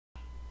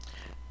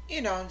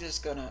I'm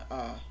just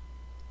gonna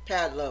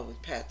pad love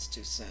with Pat's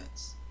 2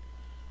 cents.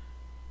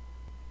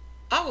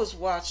 I was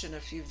watching a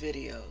few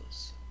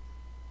videos.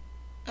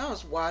 I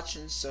was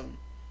watching some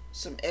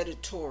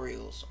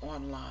editorials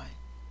online.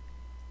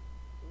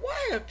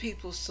 Why are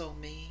people so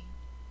mean?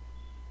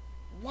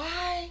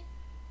 Why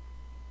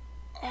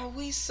are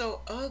we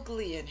so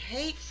ugly and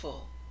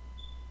hateful?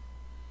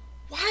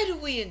 Why do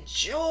we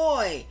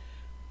enjoy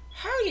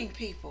hurting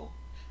people?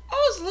 I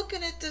was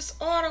looking at this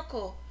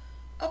article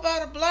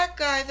about a black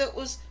guy that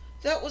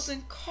was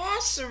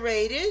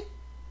incarcerated,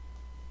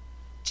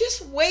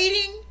 just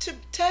waiting to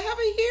have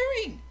a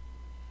hearing.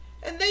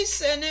 And they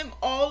sent him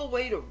all the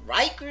way to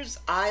Rikers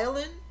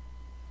Island.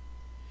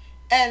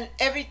 And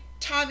every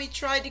time he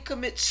tried to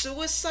commit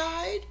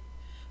suicide,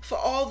 for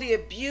all the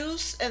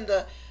abuse and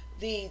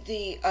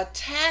the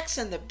attacks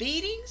and the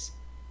beatings,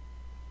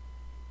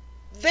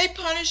 they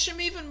punish him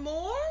even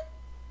more.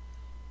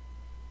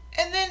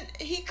 And then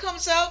he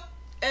comes out,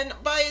 and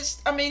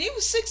he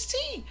was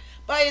 16.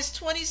 By his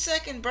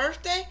 22nd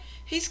birthday,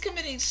 he's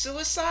committing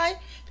suicide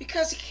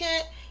because he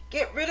can't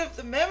get rid of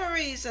the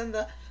memories and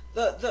the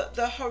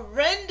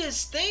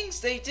horrendous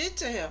things they did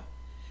to him.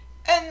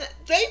 And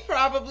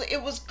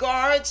it was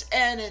guards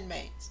and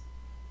inmates.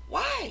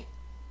 Why?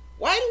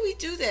 Why do we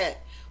do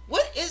that?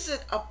 What is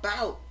it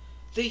about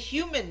the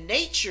human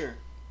nature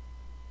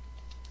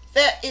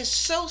that is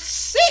so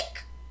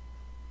sick?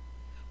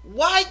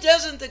 Why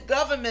doesn't the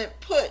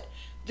government put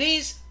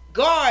these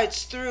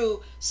guards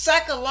through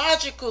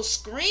psychological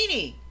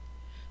screening?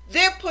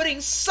 They're putting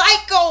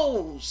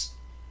psychos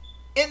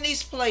in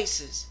these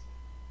places.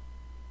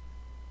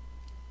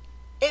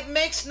 It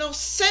makes no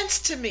sense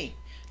to me.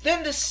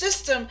 Then the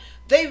system,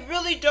 they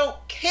really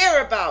don't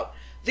care about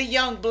the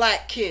young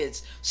black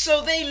kids.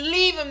 So they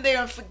leave them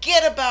there and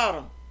forget about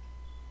them.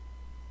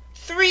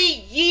 3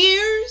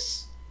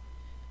 years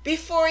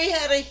before he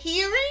had a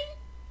hearing?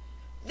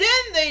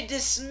 Then they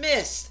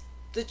dismissed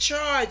the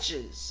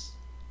charges.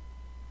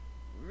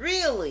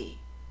 Really?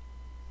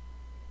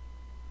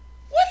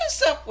 What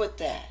is up with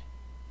that?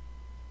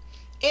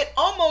 It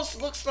almost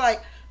looks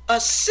like a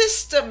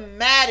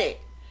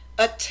systematic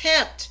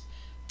attempt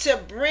to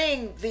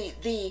bring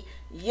the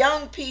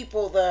young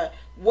people,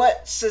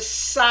 what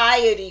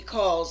society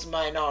calls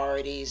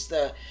minorities,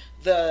 the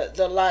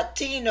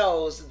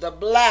Latinos, the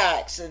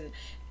blacks,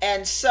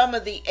 and some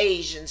of the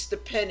Asians,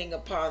 depending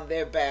upon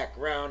their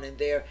background and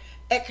their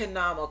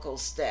economical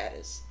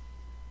status.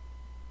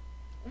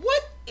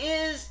 What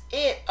is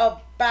it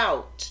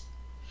about?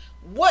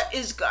 What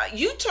is God?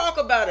 You talk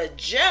about a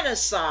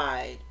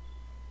genocide.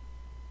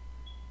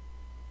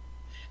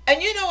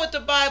 And you know what the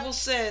Bible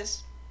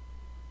says?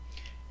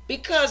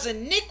 Because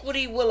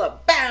iniquity will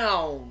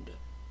abound,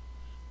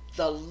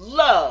 the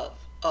love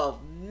of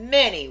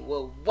many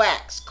will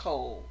wax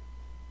cold.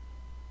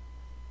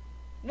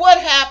 What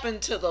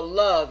happened to the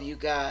love, you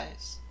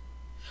guys?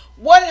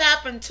 What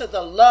happened to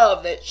the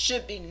love that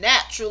should be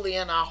naturally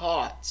in our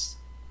hearts?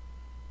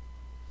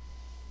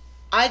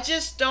 I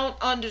just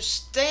don't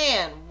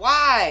understand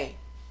why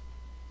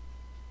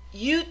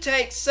you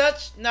take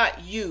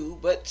not you,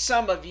 but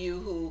some of you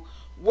who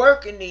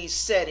work in these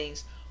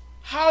settings,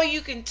 how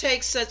you can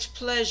take such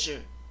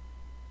pleasure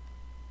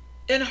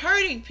in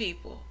hurting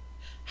people.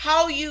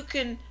 How you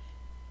can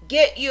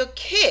get your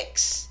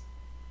kicks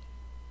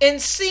in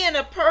seeing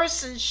a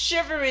person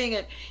shivering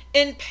and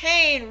in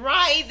pain,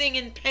 writhing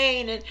in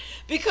pain, and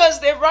because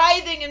they're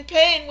writhing in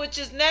pain, which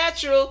is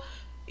natural,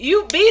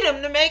 you beat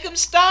them to make them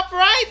stop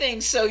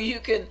writhing so you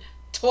can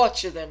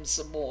torture them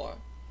some more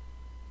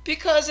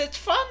because it's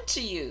fun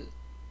to you.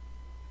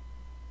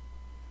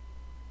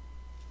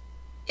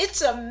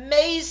 It's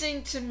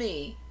amazing to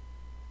me.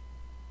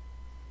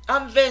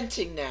 I'm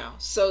venting now,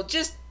 so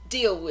just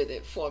deal with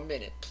it for a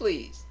minute,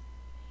 please.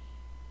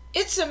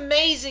 It's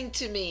amazing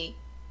to me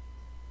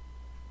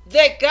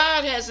that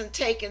God hasn't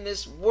taken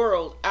this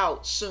world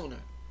out sooner.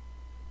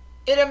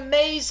 It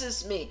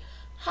amazes me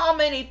how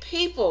many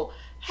people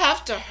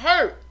have to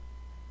hurt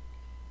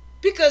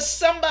because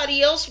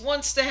somebody else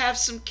wants to have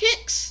some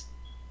kicks.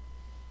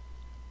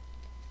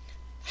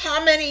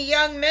 How many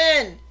young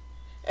men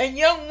and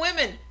young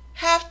women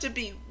have to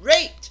be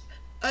raped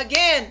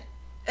again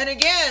and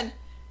again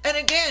and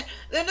again?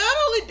 They're not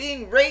only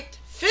being raped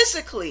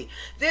physically,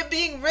 they're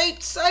being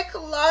raped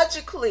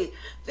psychologically.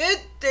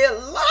 Their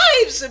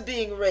lives are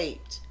being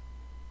raped.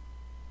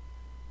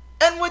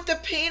 And with the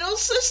penal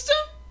system,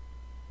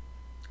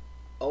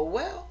 oh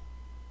well.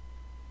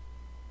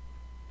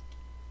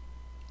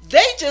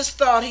 They just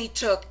thought he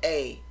took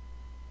a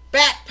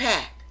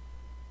backpack.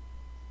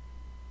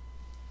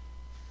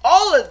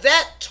 All of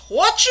that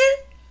torture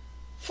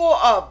for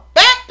a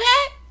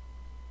backpack?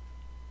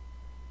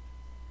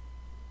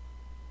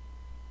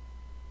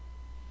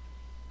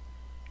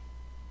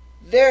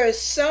 There is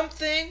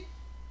something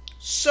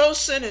so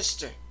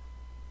sinister.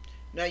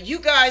 Now you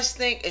guys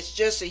think it's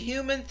just a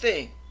human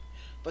thing,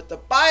 but the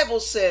Bible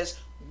says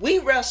we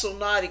wrestle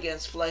not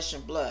against flesh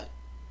and blood,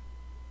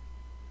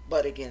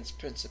 but against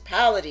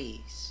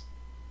principalities.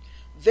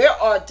 There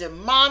are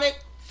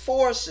demonic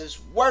forces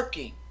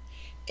working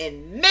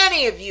in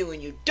many of you,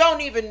 and you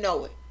don't even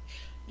know it.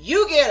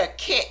 You get a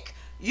kick,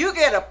 you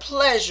get a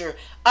pleasure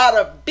out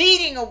of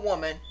beating a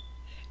woman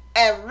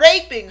and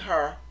raping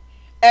her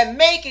and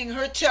making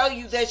her tell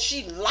you that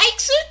she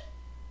likes it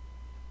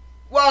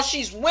while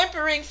she's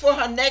whimpering for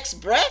her next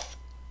breath.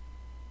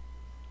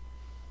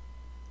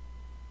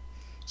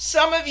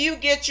 Some of you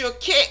get your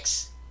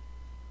kicks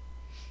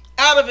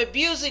out of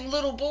abusing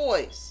little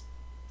boys,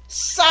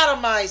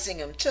 sodomizing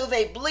them till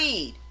they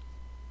bleed.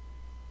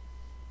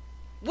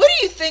 Where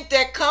do you think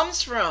that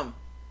comes from?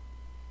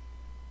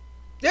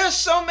 There's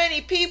so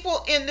many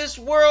people in this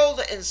world,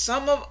 and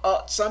some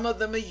of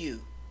them are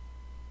you,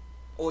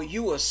 or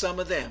you are some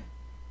of them,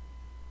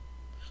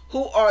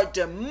 who are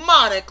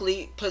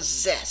demonically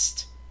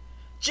possessed,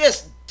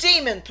 just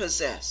demon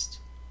possessed.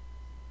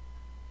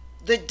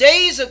 The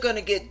days are going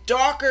to get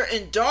darker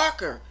and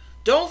darker.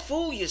 Don't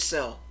fool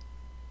yourself.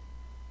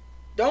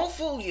 Don't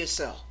fool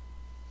yourself.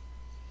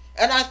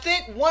 And I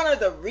think one of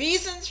the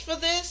reasons for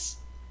this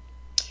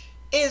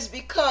is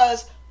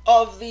because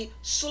of the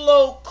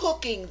slow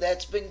cooking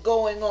that's been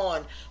going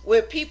on,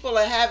 where people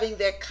are having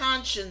their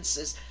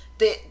consciences,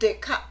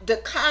 the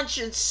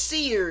conscience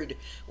seared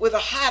with a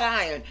hot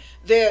iron.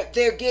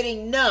 They're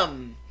getting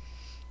numb.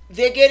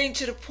 They're getting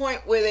to the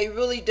point where they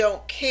really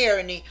don't care,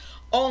 and the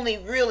only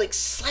real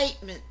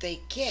excitement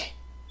they get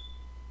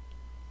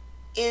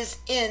is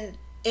in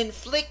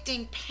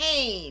inflicting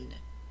pain.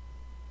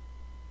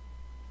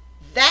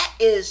 That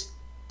is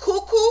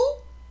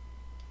cuckoo,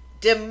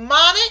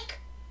 demonic,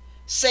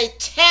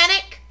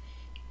 satanic,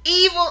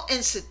 evil,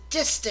 and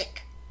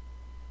sadistic.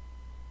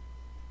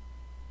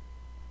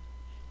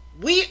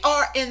 We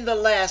are in the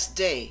last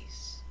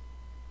days.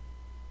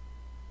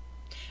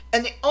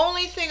 And the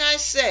only thing I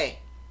say,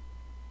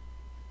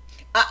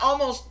 I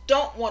almost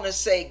don't want to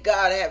say,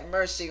 God have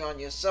mercy on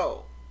your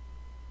soul.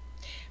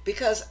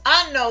 Because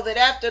I know that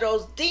after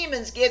those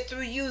demons get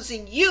through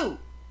using you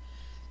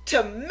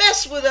to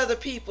mess with other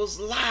people's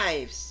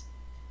lives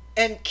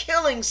and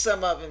killing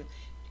some of them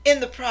in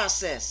the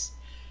process,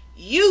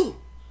 you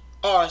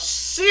are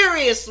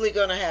seriously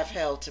going to have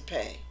hell to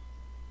pay.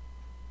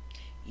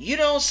 You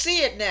don't see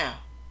it now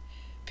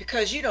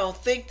because you don't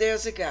think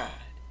there's a God.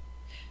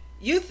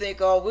 You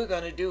think all we're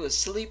going to do is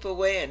sleep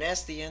away and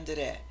that's the end of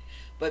that.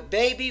 But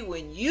baby,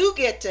 when you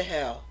get to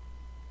hell,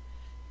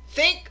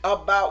 think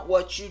about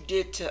what you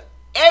did to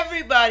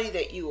everybody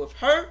that you have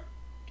hurt,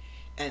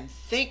 and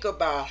think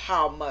about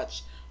how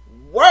much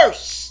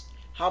worse,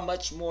 how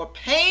much more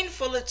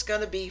painful it's going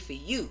to be for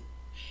you.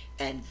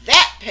 And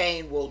that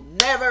pain will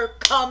never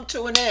come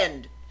to an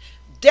end.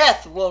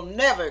 Death will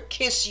never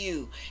kiss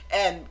you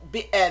and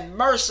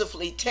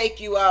mercifully take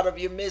you out of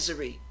your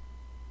misery.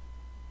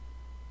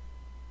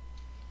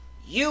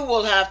 You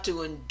will have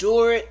to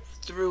endure it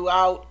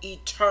throughout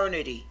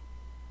eternity.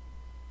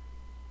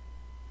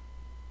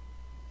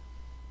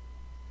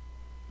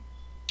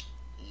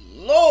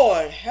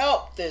 Lord,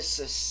 help this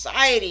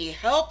society.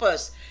 Help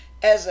us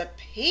as a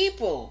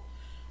people.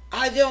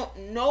 I don't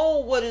know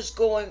what is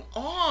going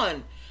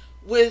on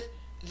with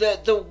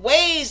the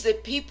ways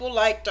that people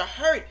like to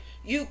hurt.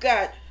 You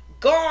got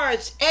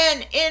guards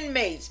and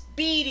inmates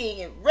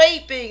beating and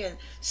raping and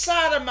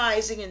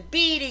sodomizing and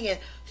beating and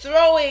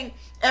throwing,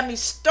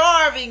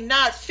 starving,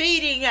 not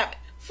feeding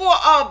for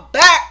a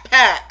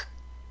backpack.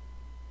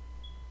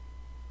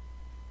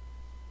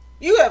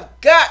 You have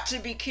got to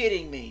be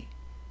kidding me.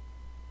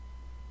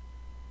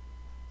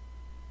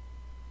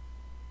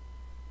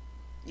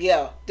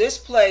 Yeah, this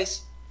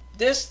place,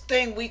 this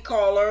thing we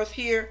call Earth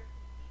here,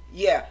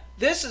 yeah,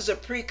 this is a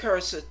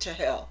precursor to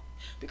hell.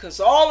 Because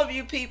all of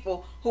you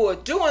people who are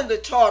doing the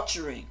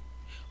torturing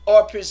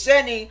are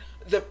presenting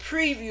the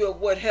preview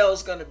of what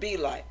hell's going to be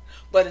like.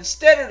 But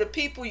instead of the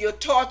people you're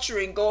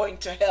torturing going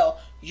to hell,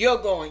 you're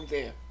going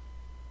there.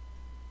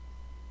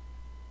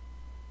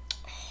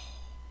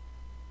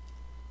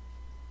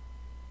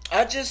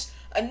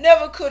 I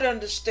never could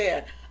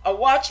understand. I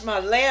watched my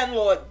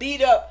landlord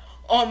beat up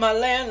on my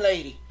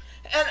landlady,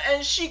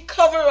 and she'd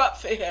cover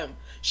up for him.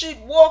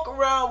 She'd walk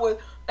around with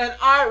an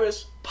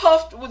iris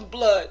puffed with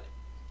blood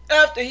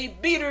after he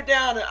beat her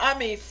down,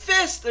 and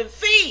fists and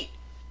feet.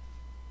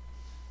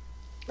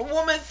 The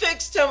woman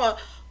fixed him a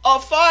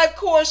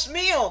 5-course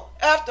meal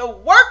after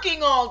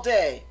working all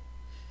day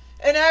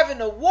and having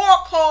to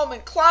walk home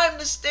and climb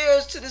the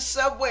stairs to the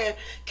subway and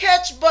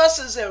catch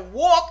buses and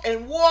walk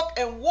and walk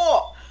and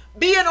walk,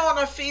 being on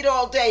her feet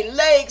all day,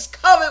 legs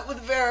covered with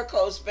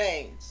varicose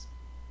veins.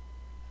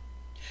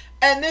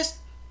 And this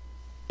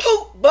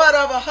poop butt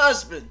of a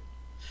husband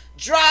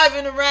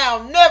driving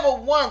around, never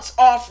once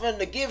offering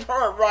to give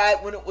her a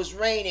ride when it was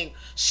raining,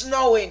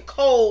 snowing,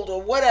 cold,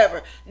 or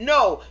whatever.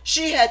 No,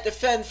 she had to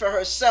fend for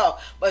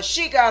herself, but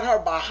she got her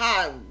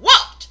behind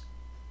whooped.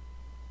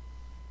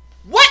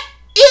 What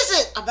is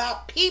it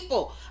about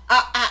people?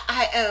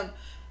 I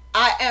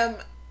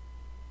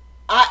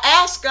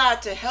ask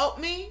God to help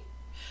me,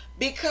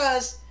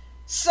 because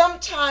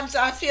sometimes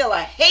I feel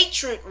a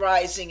hatred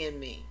rising in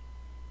me,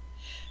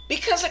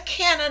 because I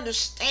can't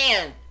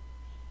understand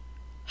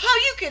how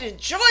you can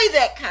enjoy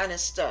that kind of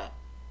stuff.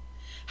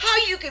 How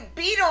you can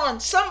beat on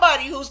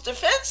somebody who's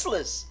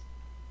defenseless?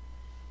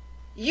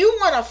 You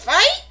want to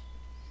fight?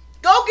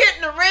 Go get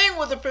in the ring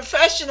with a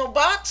professional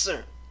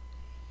boxer.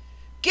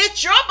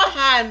 Get your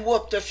behind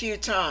whooped a few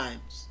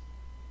times.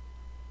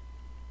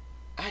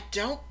 I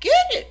don't get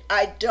it.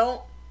 I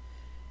don't.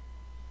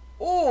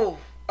 Ooh,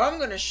 I'm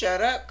going to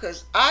shut up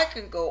because I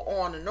can go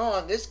on and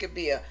on. This could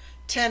be a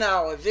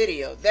 10-hour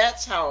video.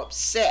 That's how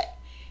upset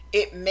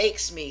it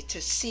makes me to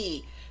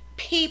see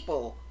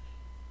people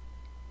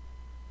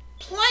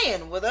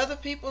playing with other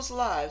people's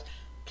lives,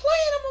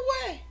 playing them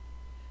away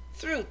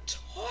through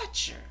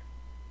torture.